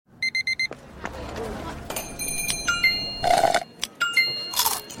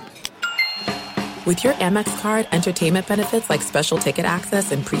With your Amex card, entertainment benefits like special ticket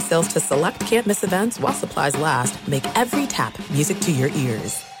access and pre-sales to select can't-miss events while supplies last make every tap music to your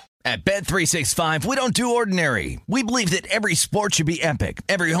ears. At Bet365, we don't do ordinary. We believe that every sport should be epic.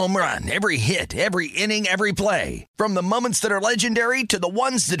 Every home run, every hit, every inning, every play. From the moments that are legendary to the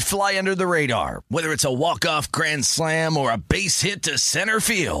ones that fly under the radar. Whether it's a walk-off grand slam or a base hit to center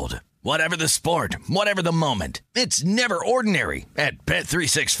field. Whatever the sport, whatever the moment. It's never ordinary at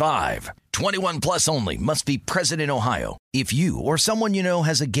Bet365. 21 plus only. Must be present in Ohio. If you or someone you know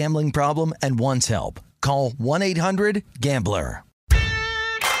has a gambling problem and wants help, call 1-800-GAMBLER.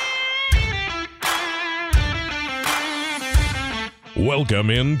 Welcome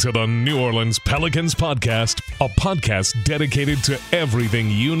into the New Orleans Pelicans Podcast, a podcast dedicated to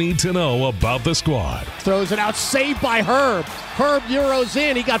everything you need to know about the squad. Throws it out, saved by Herb. Herb Euros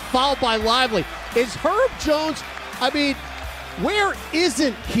in. He got fouled by Lively. Is Herb Jones, where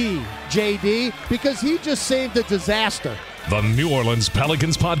isn't he, JD? Because he just saved a disaster. The New Orleans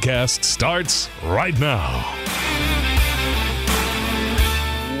Pelicans Podcast starts right now.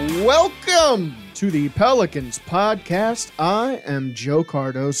 Welcome to the Pelicans Podcast. I am Joe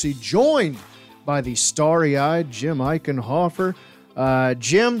Cardosi, joined by the starry-eyed Jim Eichenhofer.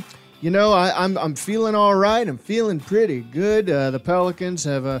 Jim, I'm feeling all right. I'm feeling pretty good. The Pelicans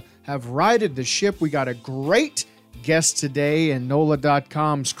have righted the ship. We got a great guest today in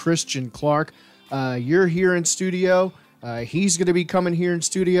NOLA.com's Christian Clark. You're here in studio. He's going to be coming here in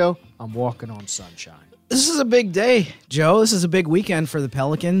studio. I'm walking on sunshine. This is a big day, Joe. This is a big weekend for the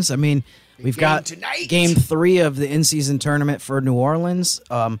Pelicans. We've got tonight. Game 3 of the in-season tournament for New Orleans.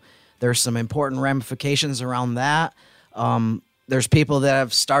 There's some important ramifications around that. There's people that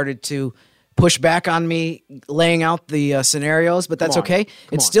have started to push back on me laying out the scenarios, but that's okay.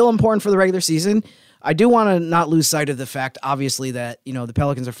 It's still important for the regular season. I do want to not lose sight of the fact, obviously, that the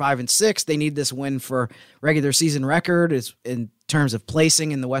Pelicans are 5-6. They need this win for regular season record in terms of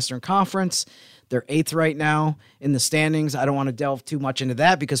placing in the Western Conference. They're 8th right now in the standings. I don't want to delve too much into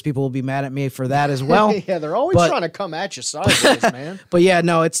that because people will be mad at me for that as well. Yeah, they're always trying to come at you sideways, man. But yeah,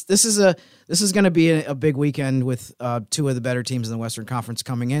 no, this is going to be a big weekend with 2 of the better teams in the Western Conference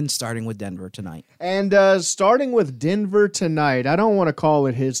coming in, starting with Denver tonight. And starting with Denver tonight, I don't want to call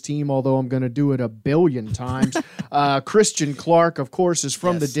it his team, although I'm going to do it a billion times. Christian Clark, of course, is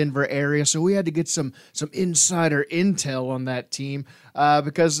from the Denver area, so we had to get some insider intel on that team.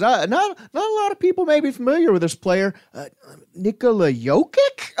 Because not a lot of people may be familiar with this player. Nikola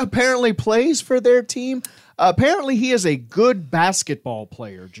Jokic apparently plays for their team. Apparently he is a good basketball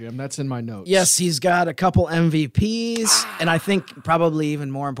player, Jim. That's in my notes. Yes, he's got a couple MVPs, and I think probably even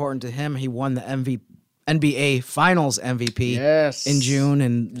more important to him, he won the NBA Finals MVP in June,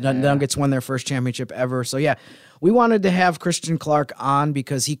 and the Nuggets won their first championship ever. So yeah, we wanted to have Christian Clark on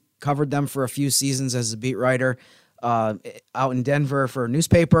because he covered them for a few seasons as a beat writer. Out in Denver for a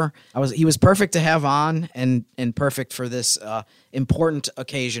newspaper. He was perfect to have on and perfect for this important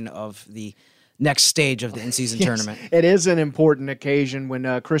occasion of the next stage of the in-season tournament. It is an important occasion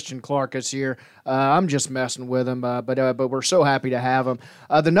when Christian Clark is here. I'm just messing with him, but we're so happy to have him.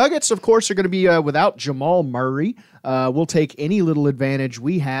 The Nuggets, of course, are going to be without Jamal Murray. We'll take any little advantage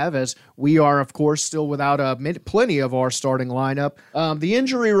we have, as we are, of course, still without plenty of our starting lineup. The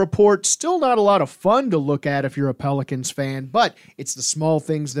injury report, still not a lot of fun to look at if you're a Pelicans fan, but it's the small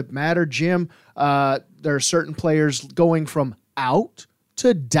things that matter. Jim, there are certain players going from out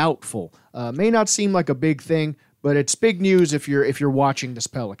to doubtful. May not seem like a big thing, but it's big news if you're watching this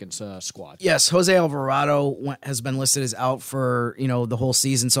Pelicans squad. Yes, Jose Alvarado has been listed as out for the whole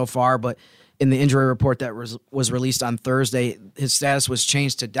season so far, but in the injury report that was released on Thursday, his status was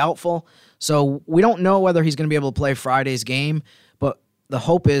changed to doubtful. So we don't know whether he's going to be able to play Friday's game, but the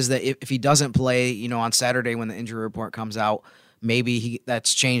hope is that if he doesn't play, on Saturday when the injury report comes out, maybe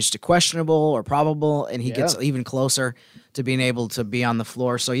that's changed to questionable or probable, and he gets even closer to being able to be on the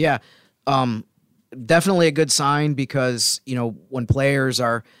floor. So yeah, definitely a good sign because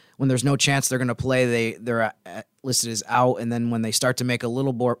when there's no chance they're going to play, they're listed as out, and then when they start to make a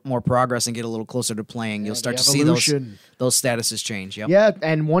little more progress and get a little closer to playing, you'll start to see those statuses change. Yep. Yeah,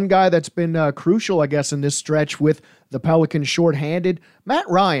 and one guy that's been crucial, I guess, in this stretch with the Pelicans shorthanded, Matt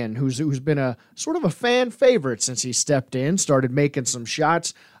Ryan, who's been a sort of a fan favorite since he stepped in, started making some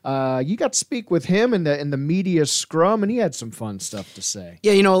shots. You got to speak with him in the media scrum, and he had some fun stuff to say.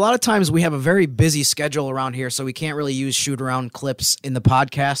 Yeah, a lot of times we have a very busy schedule around here, so we can't really use shoot-around clips in the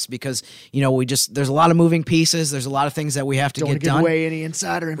podcast because, there's a lot of moving pieces. There's a lot of things that we have to get done. Don't give away any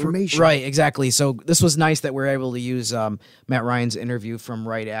insider information. Right, exactly. So this was nice that we're able to use Matt Ryan's interview from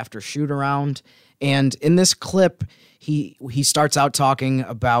right after shoot-around. And in this clip, he starts out talking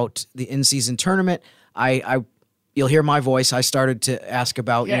about the in-season tournament. You'll hear my voice. I started to ask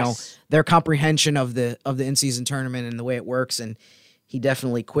about their comprehension of the in-season tournament and the way it works, and he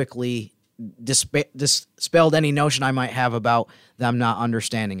definitely quickly dispelled any notion I might have about them not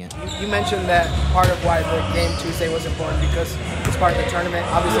understanding it. You mentioned that part of why the game Tuesday was important because it's part of the tournament.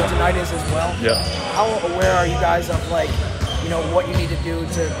 Obviously tonight is as well. Yeah. How aware are you guys of what you need to do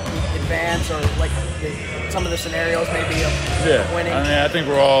to advance or some of the scenarios maybe of winning? I mean, I think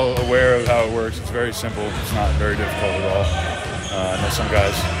we're all aware of how it works. It's very simple. It's not very difficult at all. I know some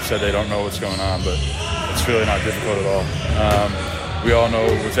guys said they don't know what's going on, but it's really not difficult at all. We all know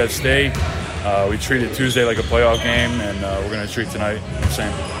what's at stake. We treated Tuesday like a playoff game, and we're going to treat tonight the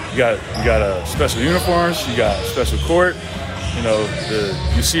same. You got special uniforms. You got a special court.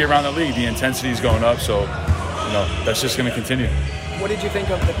 You see around the league the intensity is going up, so that's just going to continue. What did you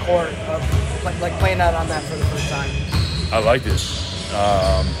think of the court, of playing out on that for the first time? I liked it.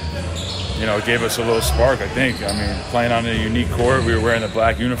 It gave us a little spark, I think. I mean, playing on a unique court, we were wearing the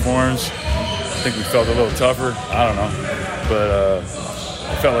black uniforms. I think we felt a little tougher. I don't know. But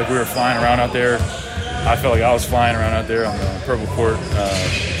I felt like we were flying around out there. I felt like I was flying around out there on the purple court.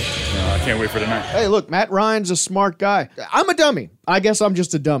 I can't wait for tonight. Hey, look, Matt Ryan's a smart guy. I'm a dummy. I guess I'm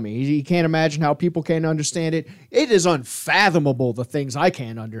just a dummy. He can't imagine how people can't understand it. It is unfathomable, the things I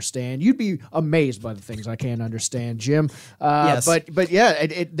can't understand. You'd be amazed by the things I can't understand, Jim. Yes. But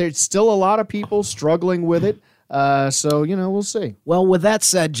yeah, there's still a lot of people struggling with it. So, we'll see. Well, with that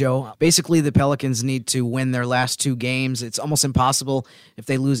said, Joe, basically the Pelicans need to win their last two games. It's almost impossible if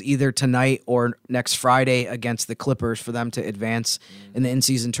they lose either tonight or next Friday against the Clippers for them to advance in the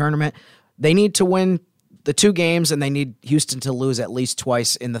in-season tournament. They need to win the two games, and they need Houston to lose at least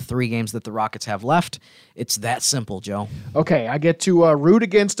twice in the three games that the Rockets have left. It's that simple, Joe. Okay, I get to root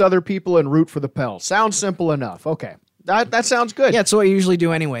against other people and root for the Pels. Sounds simple enough. Okay. That sounds good. Yeah, it's what I usually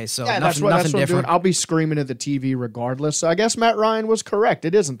do anyway, so nothing different. I'm doing. I'll be screaming at the TV regardless. So I guess Matt Ryan was correct.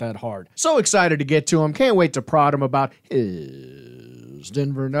 It isn't that hard. So excited to get to him. Can't wait to prod him about his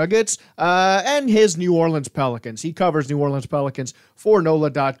Denver Nuggets and his New Orleans Pelicans. He covers New Orleans Pelicans for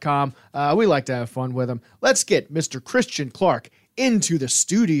NOLA.com. We like to have fun with him. Let's get Mr. Christian Clark into the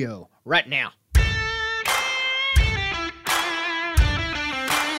studio right now.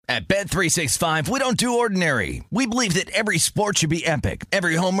 At Bet365, we don't do ordinary. We believe that every sport should be epic.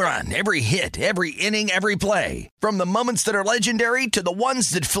 Every home run, every hit, every inning, every play. From the moments that are legendary to the ones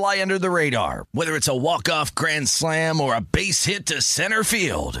that fly under the radar. Whether it's a walk-off grand slam or a base hit to center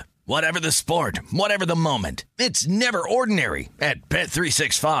field. Whatever the sport, whatever the moment. It's never ordinary at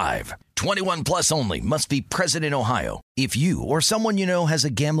Bet365. 21 plus only. Must be present in Ohio. If you or someone you know has a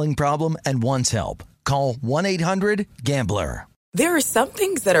gambling problem and wants help, call 1-800-GAMBLER. There are some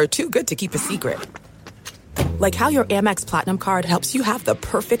things that are too good to keep a secret. Like how your Amex Platinum card helps you have the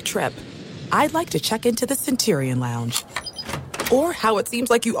perfect trip. I'd like to check into the Centurion Lounge. Or how it seems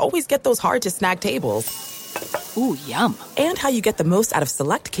like you always get those hard-to-snag tables. Ooh, yum. And how you get the most out of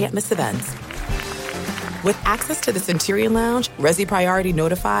select can't-miss events. With access to the Centurion Lounge, Resi Priority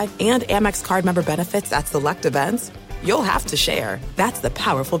Notify, and Amex card member benefits at select events, you'll have to share. That's the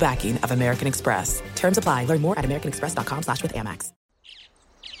powerful backing of American Express. Terms apply. Learn more at americanexpress.com/withAmex.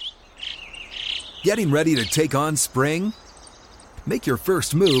 Getting ready to take on spring? Make your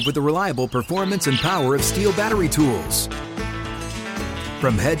first move with the reliable performance and power of Steel battery tools.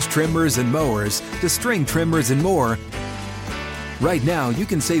 From hedge trimmers and mowers to string trimmers and more, right now you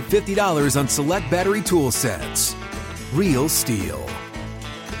can save $50 on select battery tool sets. Real Steel.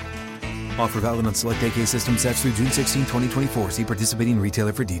 Offer valid on select AK system sets through June 16, 2024. See participating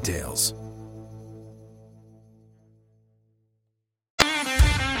retailer for details.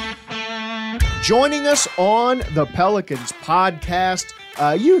 Joining us on the Pelicans Podcast,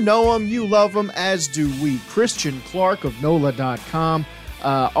 you know him, you love him, as do we. Christian Clark of NOLA.com,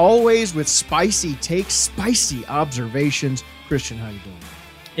 always with spicy takes, spicy observations. Christian, how you doing?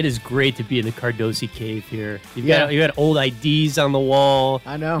 It is great to be in the Cardosi cave here. You got old IDs on the wall.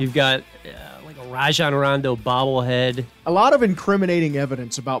 I know. You've got like a Rajon Rondo bobblehead. A lot of incriminating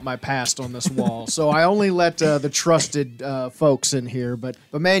evidence about my past on this wall, so I only let the trusted folks in here. But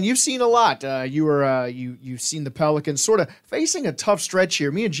man, you've seen a lot. You've seen the Pelicans sort of facing a tough stretch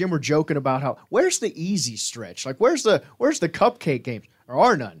here. Me and Jim were joking about where's the easy stretch? Like where's the cupcake games? There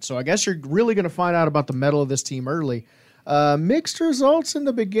are none. So I guess you're really going to find out about the mettle of this team early. Mixed results in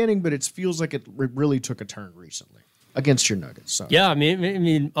the beginning, but it feels like it really took a turn recently. against your Nuggets. So. Yeah, I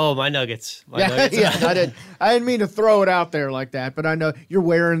mean, my Nuggets. Nuggets. Yeah. I didn't mean to throw it out there like that, but I know you're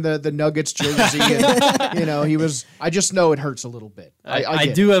wearing the Nuggets jersey, and I just know it hurts a little bit. I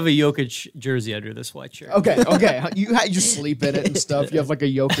do have a Jokic jersey under this sweatshirt. Okay. You sleep in it and stuff. You have like a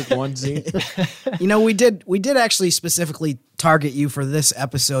Jokic onesie. We did actually specifically target you for this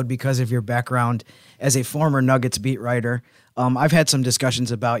episode because of your background as a former Nuggets beat writer. I've had some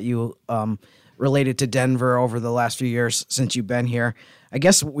discussions about you related to Denver over the last few years since you've been here. I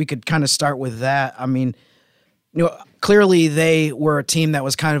guess we could kind of start with that. I mean, clearly they were a team that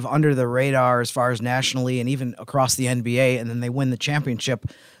was kind of under the radar as far as nationally and even across the NBA, and then they win the championship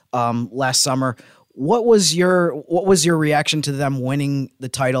last summer. What was your reaction to them winning the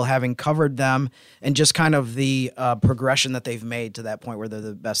title, having covered them, and just kind of the progression that they've made to that point where they're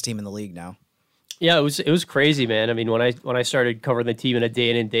the best team in the league now? Yeah, it was crazy, man. I mean, when I started covering the team on a day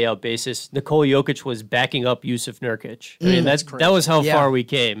in and day out basis, Nikola Jokic was backing up Yusuf Nurkic. I mean, that was how far we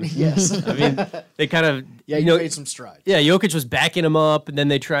came. Yes, I mean, they kind of made some strides. Yeah, Jokic was backing him up, and then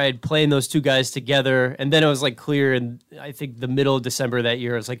they tried playing those two guys together, and then it was like clear. And I think the middle of December that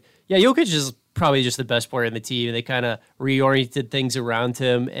year, it was like, yeah, Jokic is probably just the best player in the team, and they kind of reoriented things around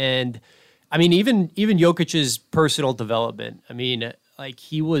him. And I mean, even Jokic's personal development. I mean, like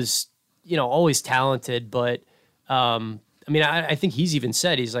he was, always talented, but I mean, I think he's even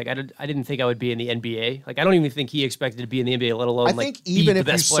said, he's like, I didn't think I would be in the NBA. Like, I don't even think he expected to be in the NBA, let alone, I think even if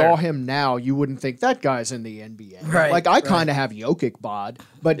you saw him now, you wouldn't think that guy's in the NBA. Right. Like, I kind of have Jokic bod,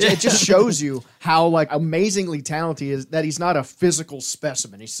 but it just shows you how, like, amazingly talented he is, that he's not a physical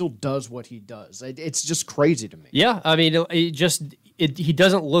specimen. He still does what he does. It's just crazy to me. Yeah, I mean, he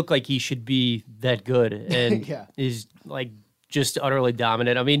doesn't look like he should be that good, and he's, like, just utterly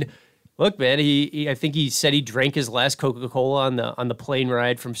dominant. I mean, look, man, I think he said he drank his last Coca-Cola on the plane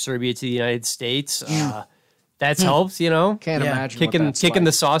ride from Serbia to the United States. That's helps, Can't imagine kicking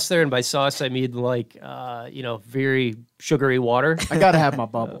the sauce there, and by sauce I mean like very sugary water. I gotta have my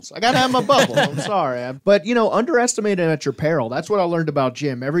bubbles. I'm sorry, but underestimate it at your peril. That's what I learned about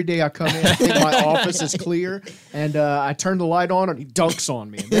Jim. Every day I come in, I think my office is clear, and I turn the light on, and he dunks on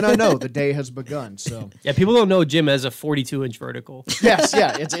me. And then I know the day has begun. So yeah, people don't know Jim has a 42-inch vertical. Yes,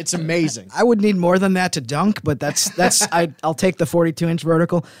 it's amazing. I would need more than that to dunk, but that's I'll take the 42-inch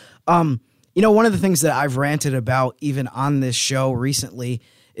vertical. One of the things that I've ranted about even on this show recently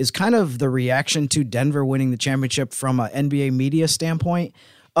is kind of the reaction to Denver winning the championship from an NBA media standpoint.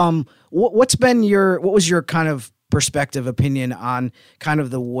 What was your kind of perspective, opinion on kind of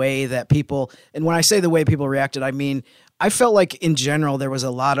the way that people, and when I say the way people reacted, I mean, I felt like in general there was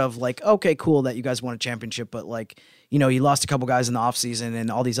a lot of like, okay, cool that you guys won a championship, but like, you lost a couple guys in the offseason, and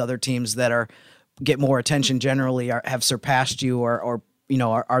all these other teams that get more attention generally have surpassed you or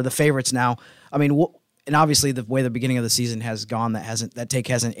are the favorites now. I mean, and obviously the way the beginning of the season has gone, that take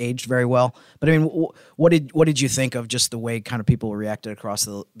hasn't aged very well. But I mean, what did you think of just the way kind of people reacted across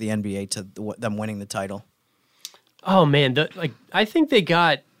the NBA to them winning the title? Oh man, I think they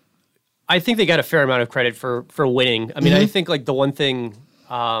got a fair amount of credit for winning. I mean, I think like the one thing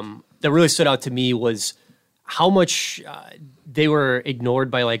that really stood out to me was how much they were ignored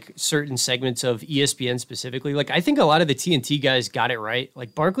by like certain segments of ESPN specifically. Like I think a lot of the TNT guys got it right.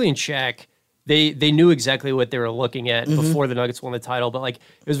 Like Barkley and Shaq, they knew exactly what they were looking at before the Nuggets won the title. But like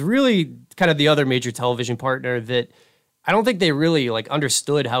it was really kind of the other major television partner that I don't think they really like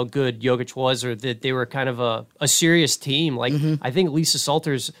understood how good Jokic was, or that they were kind of a serious team. Like I think Lisa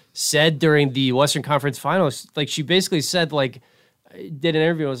Salters said during the Western Conference Finals, like she basically said, like did an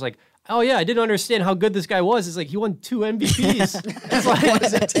interview and was like, oh yeah, I didn't understand how good this guy was. It's like he won 2 MVPs. It's like, what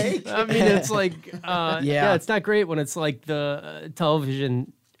does it take? I mean, it's like, it's not great when it's like the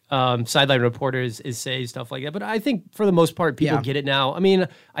television sideline reporters say stuff like that. But I think for the most part, people get it now. I mean,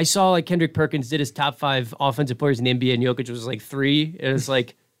 I saw like Kendrick Perkins did his top 5 offensive players in the NBA, and Jokic was like 3. And it's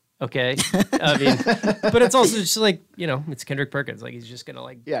like, okay. I mean, but it's also just like, it's Kendrick Perkins. Like he's just going to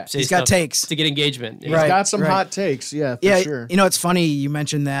like say he's got takes to get engagement. He's got some hot takes. Yeah, for sure. It's funny you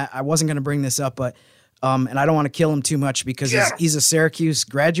mentioned that. I wasn't going to bring this up, but and I don't want to kill him too much because he's a Syracuse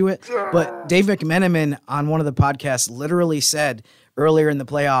graduate. But Dave McMenamin on one of the podcasts literally said earlier in the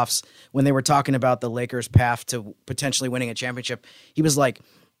playoffs when they were talking about the Lakers' path to potentially winning a championship, he was like,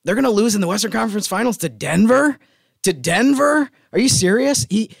 they're going to lose in the Western Conference Finals to Denver? To Denver? Are you serious?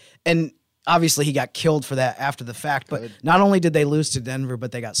 And obviously he got killed for that after the fact, but not only did they lose to Denver,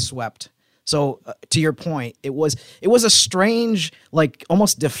 but they got swept. So to your point, it was a strange, like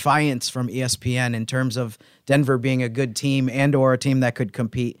almost defiance from ESPN in terms of Denver being a good team and or a team that could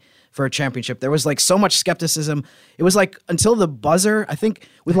compete for a championship. There was like so much skepticism. It was like until the buzzer, I think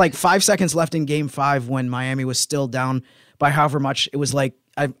with like 5 seconds left in game 5 when Miami was still down by however much, it was like,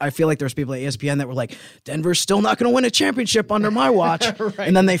 I feel like there was people at ESPN that were like, Denver's still not going to win a championship under my watch. Right.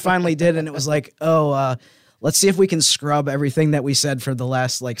 And then they finally did. And it was like, let's see if we can scrub everything that we said for the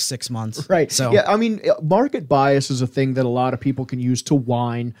last like 6 months. Right. So yeah, I mean, market bias is a thing that a lot of people can use to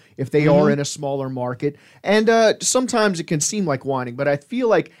whine if they are in a smaller market. And sometimes it can seem like whining, but I feel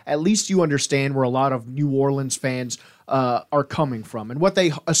like at least you understand where a lot of New Orleans fans are coming from and what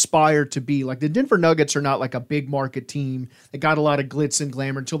they aspire to be. Like the Denver Nuggets are not like a big market team that got a lot of glitz and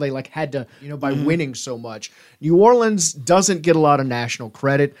glamour until they like had to, by winning so much. New Orleans doesn't get a lot of national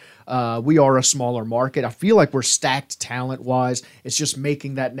credit. We are a smaller market. I feel like we're stacked talent-wise. It's just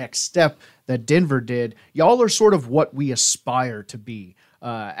making that next step that Denver did. Y'all are sort of what we aspire to be.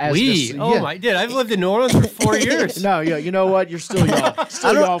 My dude, I've lived in New Orleans for 4 years. No, yeah, you know what? You're still y'all.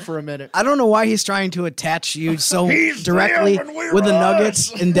 Still y'all for a minute. I don't know why he's trying to attach you so directly with the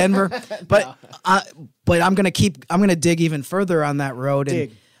Nuggets in Denver, but I'm gonna dig even further on that road.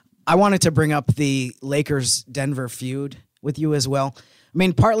 And I wanted to bring up the Lakers Denver feud with you as well. I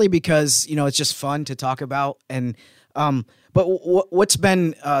mean, partly because it's just fun to talk about, and but what's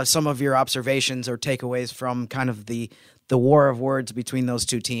been some of your observations or takeaways from kind of the war of words between those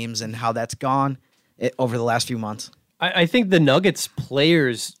two teams and how that's gone over the last few months? I think the Nuggets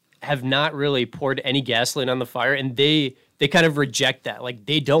players have not really poured any gasoline on the fire, and they kind of reject that. Like,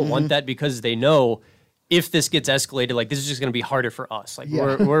 they don't want that because they know if this gets escalated, like, this is just going to be harder for us. Like,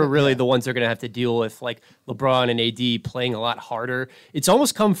 we're really the ones that are going to have to deal with, like, LeBron and AD playing a lot harder. It's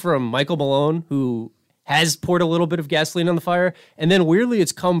almost come from Michael Malone, who has poured a little bit of gasoline on the fire. And then weirdly,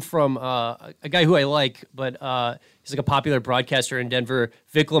 it's come from a guy who I like, but he's like a popular broadcaster in Denver,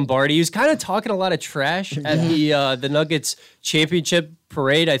 Vic Lombardi. He was kind of talking a lot of trash at the Nuggets championship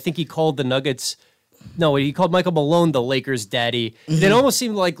parade. I think he called the Nuggets, he called Michael Malone the Lakers' daddy. And it almost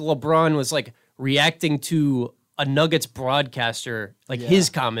seemed like LeBron was like reacting to a Nuggets broadcaster, like his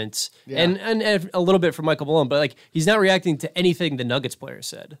comments, and a little bit from Michael Malone, but like he's not reacting to anything the Nuggets player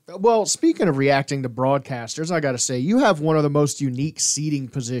said. Well, speaking of reacting to broadcasters, I got to say, you have one of the most unique seating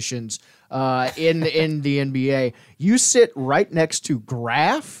positions in the NBA. You sit right next to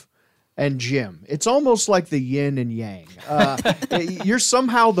Graf and Jim. It's almost like the yin and yang. You're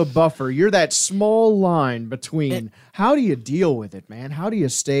somehow the buffer. You're that small line between. How do you deal with it, man? How do you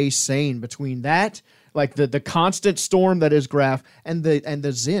stay sane between that? Like the constant storm that is Graf and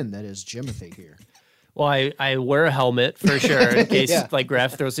the zen that is Jimothy here. Well, I wear a helmet for sure in case like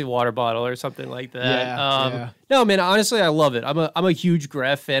Graf throws a water bottle or something like that. No, man, honestly, I love it. I'm a huge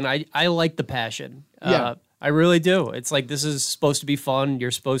Graf fan. I like the passion. I really do. It's like, this is supposed to be fun. You're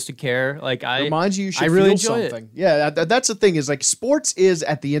supposed to care. Like, reminds you should really feel enjoy something. It. Yeah, that's the thing is like sports is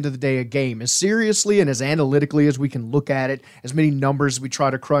at the end of the day a game. As seriously and as analytically as we can look at it, as many numbers we try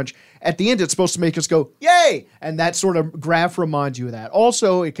to crunch, at the end it's supposed to make us go, yay! And that sort of Graf reminds you of that.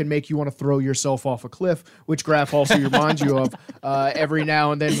 Also, it can make you want to throw yourself off a cliff, which Graf also reminds you of every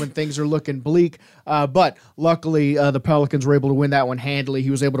now and then when things are looking bleak. But luckily, the Pelicans were able to win that one handily.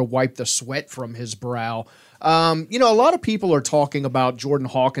 He was able to wipe the sweat from his brow. A lot of people are talking about Jordan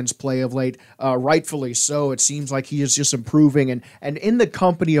Hawkins' play of late, rightfully so. It seems like he is just improving and in the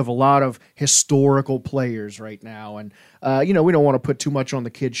company of a lot of historical players right now. And, we don't want to put too much on the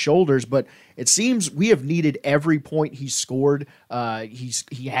kid's shoulders, but it seems we have needed every point he scored.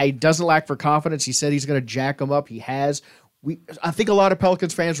 He doesn't lack for confidence. He said he's going to jack him up. He has. I think a lot of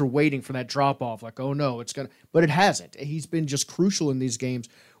Pelicans fans were waiting for that drop-off, like, oh, no, but it hasn't. He's been just crucial in these games.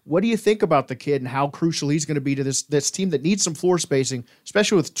 What do you think about the kid and how crucial he's going to be to this team that needs some floor spacing,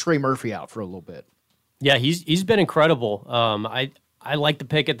 especially with Trey Murphy out for a little bit? Yeah, he's been incredible. I liked the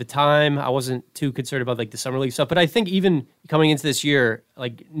pick at the time. I wasn't too concerned about like the summer league stuff, but I think even coming into this year,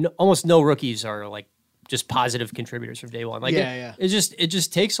 like almost no rookies are like just positive contributors from day one. Like it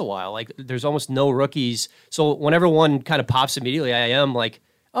just takes a while. Like there's almost no rookies. So whenever one kind of pops immediately, I am like,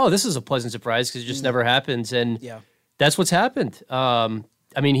 oh, this is a pleasant surprise because it just never happens. And that's what's happened.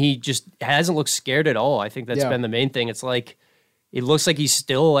 I mean, he just hasn't looked scared at all. I think that's been the main thing. It's like, it looks like he's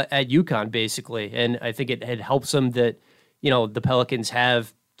still at UConn, basically. And I think it helps him that, the Pelicans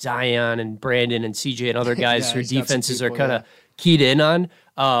have Zion and Brandon and CJ and other guys whose defenses are kind of keyed in on.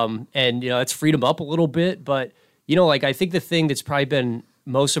 And, it's freed him up a little bit. But, I think the thing that's probably been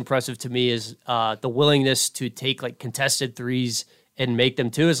most impressive to me is the willingness to take, like, contested threes and make them,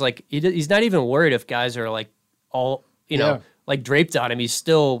 too. Is like, he's not even worried if guys are, like, all like draped on him, he's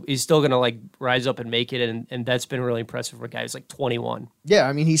still going to like rise up and make it. And that's been really impressive for a guy who's like 21. Yeah,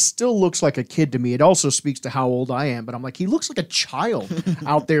 I mean, he still looks like a kid to me. It also speaks to how old I am, but I'm like, he looks like a child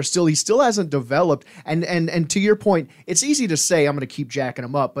out there still. He still hasn't developed. And to your point, it's easy to say I'm going to keep jacking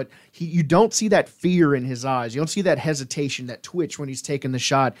him up, but you don't see that fear in his eyes. You don't see that hesitation, that twitch when he's taking the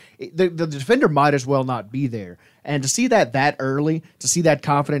shot. The defender might as well not be there. And to see that early, to see that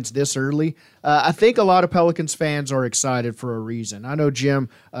confidence this early, I think a lot of Pelicans fans are excited for a reason. I know, Jim,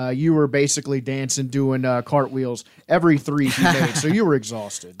 you were basically dancing, doing cartwheels every three he made, so you were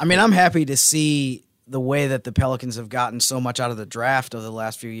exhausted. I mean, I'm happy to see the way that the Pelicans have gotten so much out of the draft over the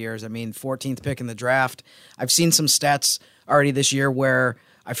last few years. I mean, 14th pick in the draft. I've seen some stats already this year where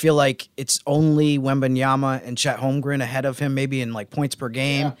I feel like it's only Wembanyama and Chet Holmgren ahead of him, maybe in like points per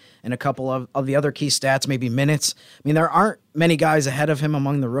game and a couple of the other key stats, maybe minutes. I mean, there aren't many guys ahead of him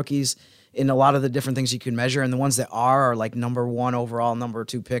among the rookies in a lot of the different things you can measure, and the ones that are like number 1 overall, number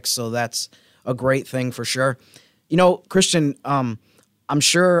 2 picks, so that's a great thing for sure. You know, Christian, I'm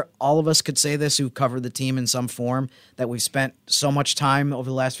sure all of us could say this who covered the team in some form, that we've spent so much time over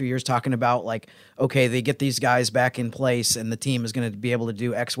the last few years talking about, like, okay, they get these guys back in place and the team is going to be able to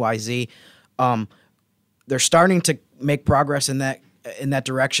do X, Y, Z. They're starting to make progress in that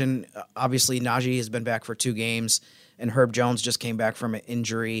direction. Obviously, Najee has been back for 2 games, and Herb Jones just came back from an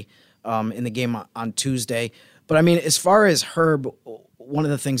injury in the game on Tuesday. But, I mean, as far as Herb, one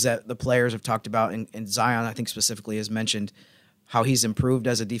of the things that the players have talked about, and Zion, I think specifically, has mentioned how he's improved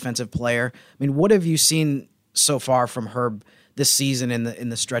as a defensive player. I mean, what have you seen so far from Herb this season in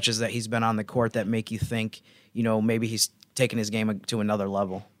the stretches that he's been on the court that make you think, you know, maybe he's taken his game to another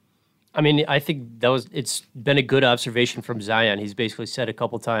level? I mean, I think it's been a good observation from Zion. He's basically said a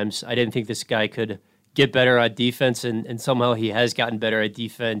couple times, I didn't think this guy could get better at defense, and somehow he has gotten better at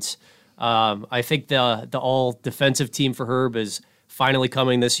defense. I think the all defensive team for Herb is finally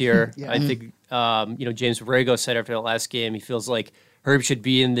coming this year. I think James Borrego said after the last game, he feels like Herb should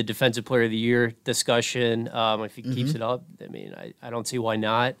be in the Defensive Player of the Year discussion. If he keeps it up, I mean, I don't see why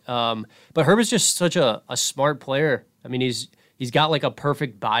not. But Herb is just such a smart player. I mean, he's got like a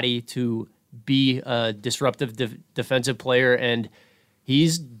perfect body to be a disruptive defensive player, and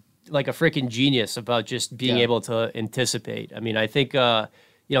he's like a freaking genius about just being able to anticipate. I mean, I think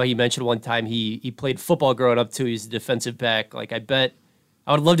he mentioned one time he played football growing up too. He's a defensive back. Like,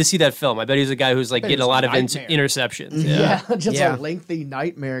 I would love to see that film. I bet he's a guy who's like getting a lot of interceptions. A lengthy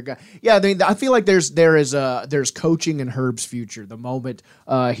nightmare guy. Yeah, I feel like there's coaching in Herb's future the moment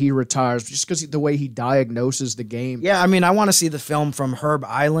he retires, just because the way he diagnoses the game. Yeah, I mean, I want to see the film from Herb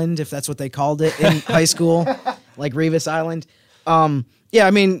Island, if that's what they called it in high school, like Revis Island. Yeah,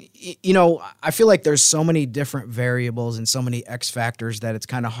 I mean, I feel like there's so many different variables and so many X factors that it's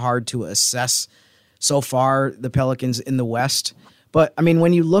kind of hard to assess so far the Pelicans in the West. But, I mean,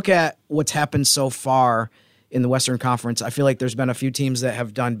 when you look at what's happened so far in the Western Conference, I feel like there's been a few teams that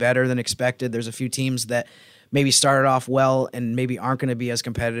have done better than expected. There's a few teams that maybe started off well and maybe aren't going to be as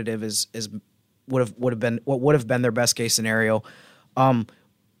competitive as would have been their best case scenario.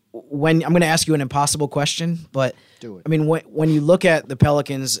 When I'm going to ask you an impossible question, but do it. I mean, when you look at the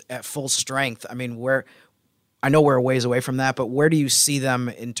Pelicans at full strength, I mean, I know we're a ways away from that, but where do you see them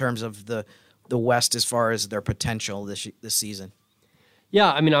in terms of the West as far as their potential this season? Yeah,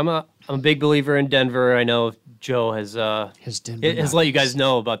 I mean, I'm a big believer in Denver. I know Joe has let you guys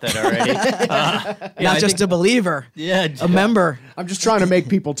know about that already. Not just a believer, a member. I'm just trying to make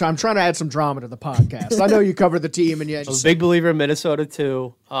people. I'm trying to add some drama to the podcast. I know you cover the team, and yet I'm a big believer in Minnesota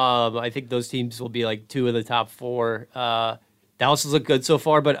too. I think those teams will be like 2 of the top 4. Dallas has looked good so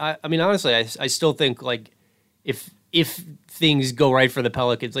far, but I mean, honestly, I still think like if things go right for the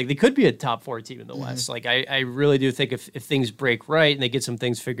Pelicans, like they could be a top 4 team in the West. Like I really do think if things break right and they get some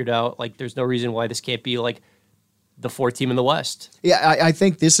things figured out, like there's no reason why this can't be like the 4th team in the West. Yeah, I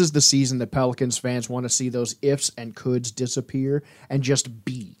think this is the season that Pelicans fans want to see those ifs and coulds disappear and just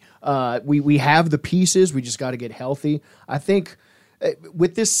be. We have the pieces. We just got to get healthy. I think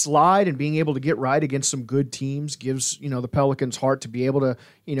with this slide and being able to get right against some good teams gives, the Pelicans heart to be able to,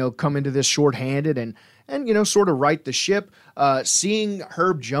 come into this shorthanded and sort of right the ship. Seeing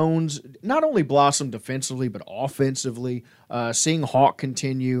Herb Jones not only blossom defensively, but offensively, seeing Hawk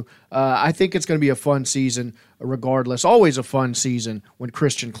continue, I think it's going to be a fun season regardless. Always a fun season when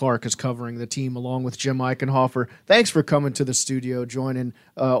Christian Clark is covering the team along with Jim Eichenhofer. Thanks for coming to the studio, joining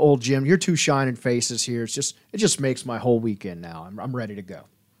old Jim. Your 2 shining faces here. It just makes my whole weekend now. I'm ready to go.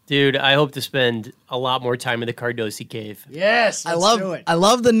 Dude, I hope to spend a lot more time in the Cardosi Cave. Yes, I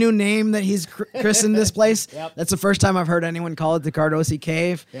love the new name that he's christened this place. Yep. That's the first time I've heard anyone call it the Cardosi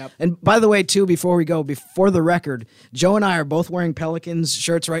Cave. Yep. And by the way, too, before the record, Joe and I are both wearing Pelicans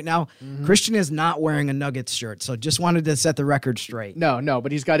shirts right now. Mm-hmm. Christian is not wearing a Nuggets shirt, so just wanted to set the record straight. No,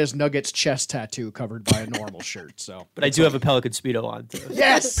 but he's got his Nuggets chest tattoo covered by a normal shirt. So, But I do have a Pelican Speedo on, too.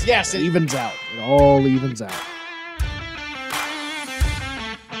 yes, it evens out. It all evens out.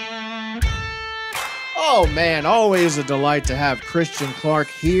 Oh, man, always a delight to have Christian Clark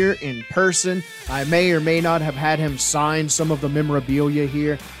here in person. I may or may not have had him sign some of the memorabilia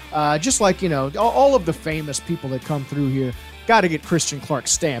here. Just like, all of the famous people that come through here, got to get Christian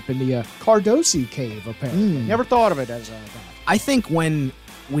Clark's stamp in the Cardosi Cave, apparently. Never thought of it as that. I think when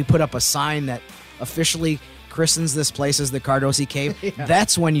we put up a sign that officially christens this place as the Cardosi Cave,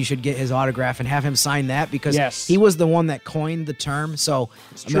 that's when you should get his autograph and have him sign that, because he was the one that coined the term. So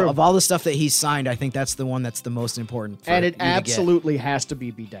of all the stuff that he's signed, I think that's the one that's the most important. And it absolutely has to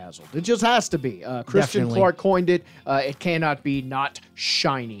be bedazzled. It just has to be. Christian Clark coined it. It cannot be not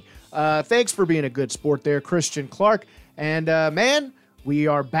shiny. Thanks for being a good sport there, Christian Clark. And man, we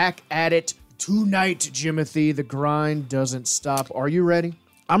are back at it tonight, Jimothy. The grind doesn't stop. Are you ready?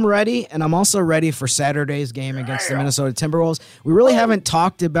 I'm ready, and I'm also ready for Saturday's game against the Minnesota Timberwolves. We really haven't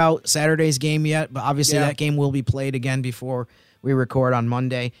talked about Saturday's game yet, but obviously that game will be played again before we record on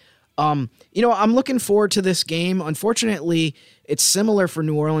Monday. I'm looking forward to this game. Unfortunately, it's similar for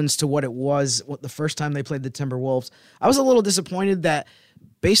New Orleans to what it was the first time they played the Timberwolves. I was a little disappointed that,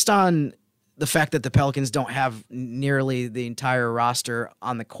 based on the fact that the Pelicans don't have nearly the entire roster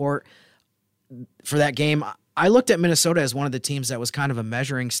on the court for that game, I looked at Minnesota as one of the teams that was kind of a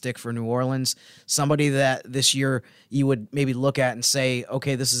measuring stick for New Orleans, somebody that this year you would maybe look at and say,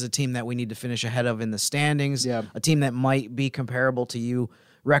 okay, this is a team that we need to finish ahead of in the standings, a team that might be comparable to you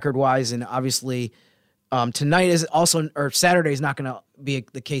record-wise. And obviously tonight is also, or Saturday is not going to be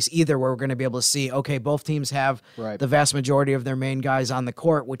the case either, where we're going to be able to see, okay, both teams have the vast majority of their main guys on the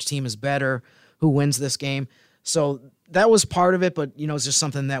court. Which team is better? Who wins this game? So that was part of it, but, it's just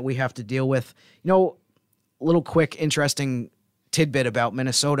something that we have to deal with. Little quick, interesting tidbit about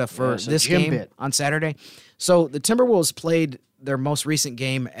Minnesota for this game on Saturday. So the Timberwolves played their most recent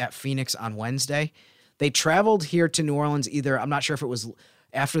game at Phoenix on Wednesday. They traveled here to New Orleans either, I'm not sure if it was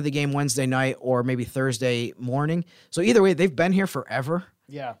after the game Wednesday night or maybe Thursday morning. So either way, they've been here forever.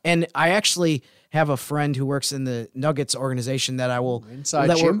 Yeah. And I actually have a friend who works in the Nuggets organization that will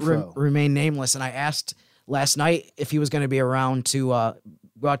remain nameless. And I asked last night if he was going to be around to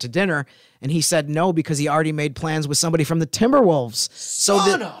go out to dinner, and he said no because he already made plans with somebody from the Timberwolves.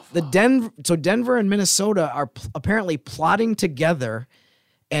 Denver and Minnesota are apparently plotting together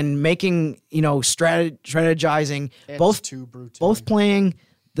and making, strategizing, both playing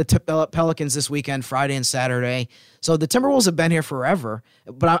the Pelicans this weekend, Friday and Saturday. So the Timberwolves have been here forever,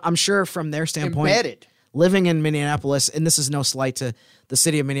 but I'm sure from their standpoint, living in Minneapolis, and this is no slight to the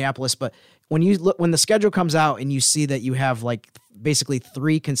city of Minneapolis, but when the schedule comes out and you see that you have basically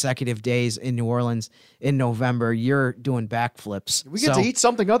 3 consecutive days in New Orleans in November, you're doing backflips. We get to eat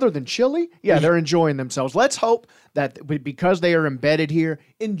something other than chili? Yeah, they're enjoying themselves. Let's hope that because they are embedded here,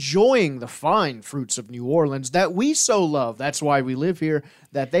 enjoying the fine fruits of New Orleans that we so love, that's why we live here,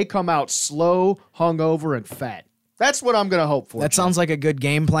 that they come out slow, hungover, and fat. That's what I'm going to hope for. That sounds like a good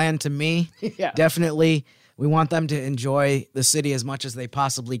game plan to me. Yeah. Definitely. We want them to enjoy the city as much as they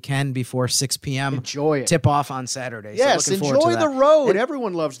possibly can before 6 p.m. Enjoy it. Tip off on Saturday. Yes, so enjoy the road. And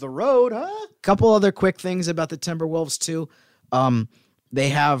everyone loves the road, huh? Couple other quick things about the Timberwolves, too. They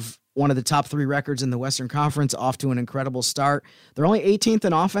have one of the top 3 records in the Western Conference, off to an incredible start. They're only 18th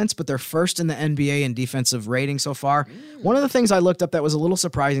in offense, but they're first in the NBA in defensive rating so far. One of the things I looked up that was a little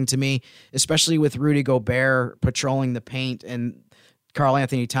surprising to me, especially with Rudy Gobert patrolling the paint, and Karl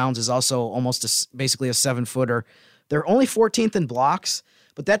Anthony Towns is also almost basically a 7-footer. They're only 14th in blocks,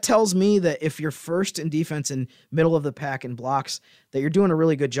 but that tells me that if you're first in defense and middle of the pack in blocks, that you're doing a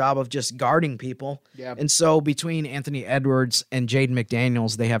really good job of just guarding people. Yeah. And so between Anthony Edwards and Jaden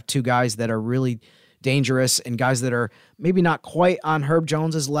McDaniels, they have 2 guys that are really dangerous and guys that are maybe not quite on Herb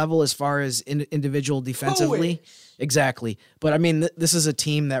Jones's level as far as individual defensively. Exactly. But I mean, this is a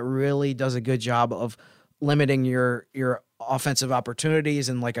team that really does a good job of limiting your offensive opportunities.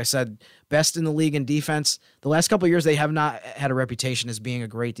 And like I said, best in the league in defense. The last couple of years, they have not had a reputation as being a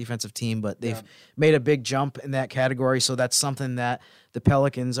great defensive team, but they've made a big jump in that category. So that's something that the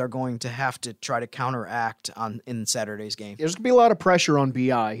Pelicans are going to have to try to counteract in Saturday's game. There's going to be a lot of pressure on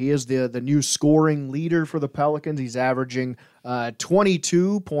B.I. He is the new scoring leader for the Pelicans. He's averaging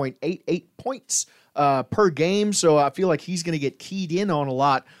 22.88 points per game, so I feel like he's going to get keyed in on a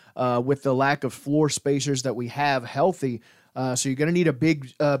lot with the lack of floor spacers that we have healthy. So you're going to need a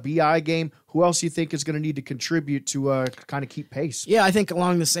big BI game. Who else do you think is going to need to contribute to kind of keep pace? Yeah, I think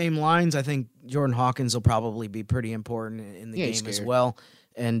along the same lines, I think Jordan Hawkins will probably be pretty important in the game as well.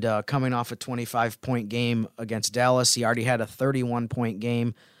 And coming off a 25-point game against Dallas, he already had a 31-point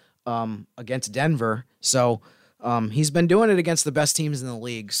game against Denver. So he's been doing it against the best teams in the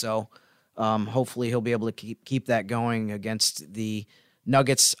league. So hopefully he'll be able to keep that going against the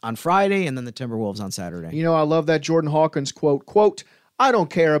Nuggets on Friday and then the Timberwolves on Saturday. You know, I love that Jordan Hawkins quote, I don't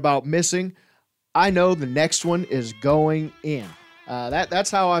care about missing. I know the next one is going in.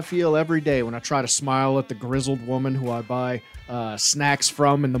 That's how I feel every day when I try to smile at the grizzled woman who I buy snacks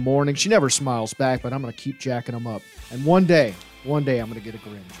from in the morning. She never smiles back, but I'm going to keep jacking them up. And one day I'm going to get a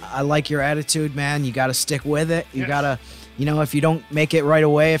grin. I like your attitude, man. You got to stick with it. You got to, if you don't make it right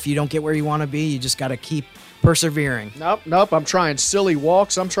away, if you don't get where you want to be, you just got to keep persevering. Nope. I'm trying silly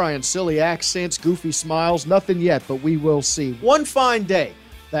walks. I'm trying silly accents, goofy smiles. Nothing yet, but we will see. One fine day,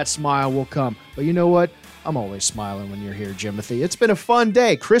 that smile will come. But you know what? I'm always smiling when you're here, Jimothy. It's been a fun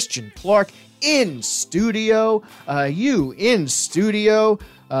day. Christian Clark in studio. You in studio.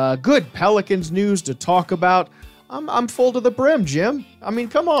 Good Pelicans news to talk about. I'm full to the brim, Jim. I mean,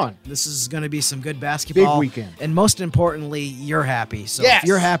 come on. This is going to be some good basketball. Big weekend. And most importantly, you're happy. So yes. If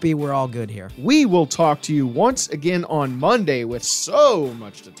you're happy, we're all good here. We will talk to you once again on Monday with so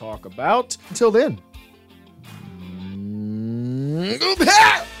much to talk about. Until then.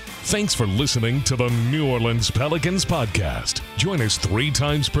 Thanks for listening to the New Orleans Pelicans Podcast. Join us 3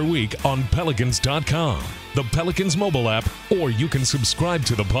 times per week on Pelicans.com, the Pelicans mobile app, or you can subscribe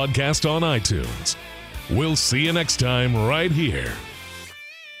to the podcast on iTunes. We'll see you next time right here.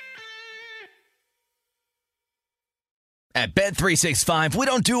 At Bet365, we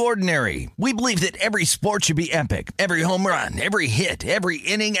don't do ordinary. We believe that every sport should be epic. Every home run, every hit, every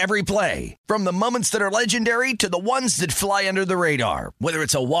inning, every play. From the moments that are legendary to the ones that fly under the radar. Whether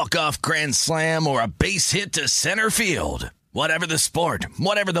it's a walk-off grand slam or a base hit to center field. Whatever the sport,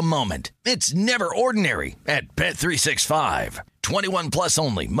 whatever the moment. It's never ordinary at Bet365. 21 plus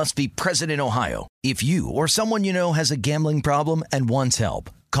only. Must be present in Ohio. If you or someone you know has a gambling problem and wants help,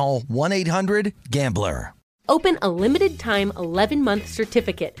 call 1-800-GAMBLER. Open a limited-time 11-month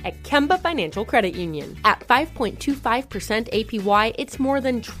certificate at Kemba Financial Credit Union. At 5.25% APY, it's more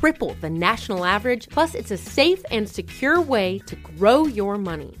than triple the national average, plus it's a safe and secure way to grow your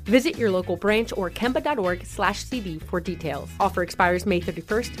money. Visit your local branch or kemba.org/CD for details. Offer expires May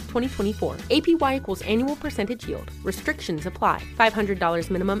 31st, 2024. APY equals annual percentage yield. Restrictions apply. $500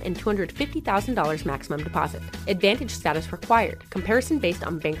 minimum and $250,000 maximum deposit. Advantage status required. Comparison based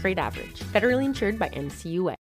on bank rate average. Federally insured by NCUA.